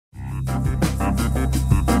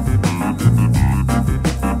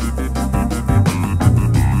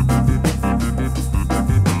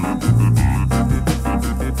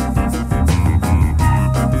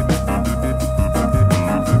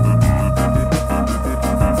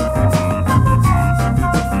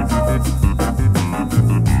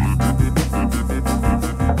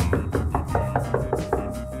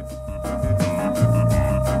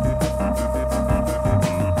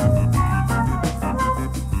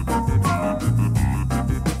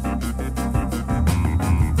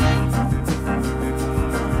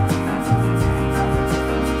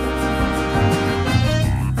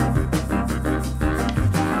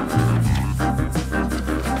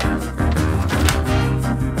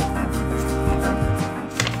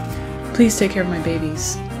Please take care of my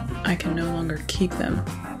babies. I can no longer keep them.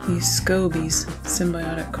 These scobies,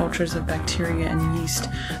 symbiotic cultures of bacteria and yeast,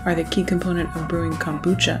 are the key component of brewing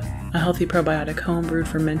kombucha, a healthy probiotic home-brewed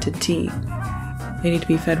fermented tea. They need to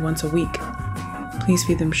be fed once a week. Please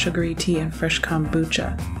feed them sugary tea and fresh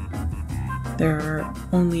kombucha. There are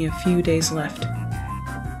only a few days left.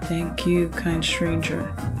 Thank you, kind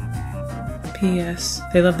stranger. P.S.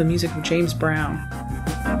 They love the music of James Brown.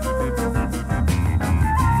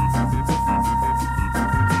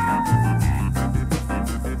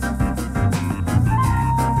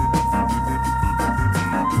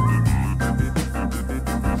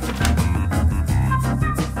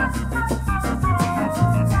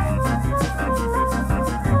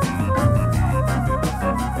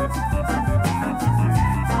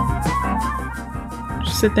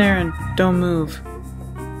 Just sit there and don't move.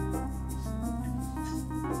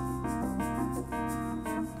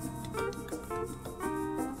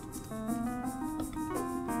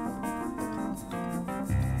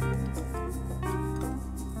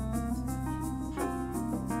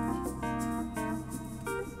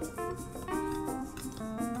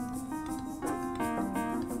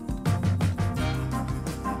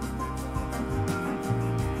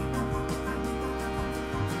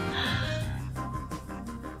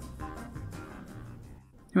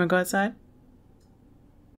 You wanna go outside?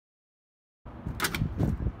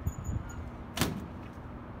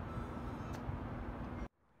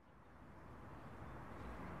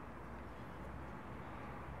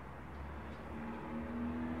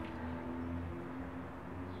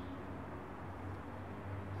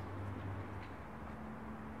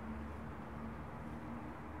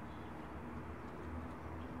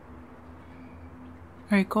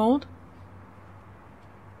 Are you cold?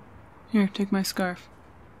 Here, take my scarf.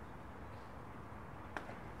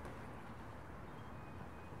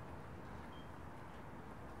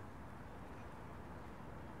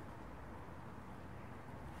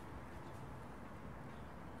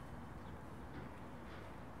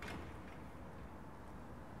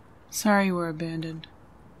 Sorry you were abandoned.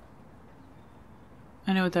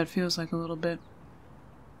 I know what that feels like a little bit.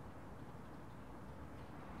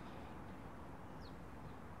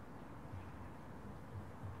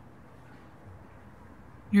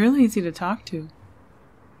 You're really easy to talk to.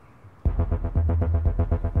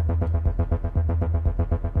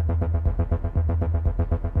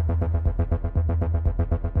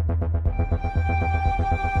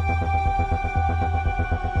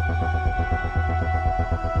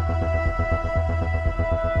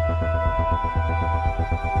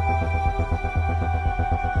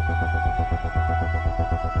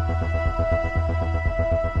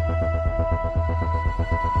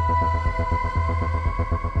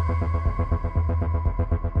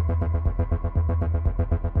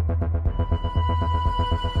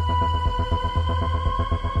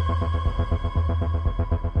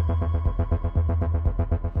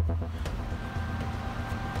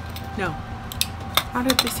 No. How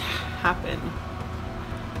did this happen?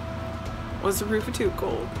 Was the roof too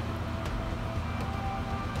cold?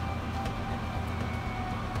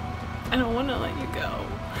 I don't want to let you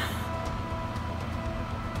go.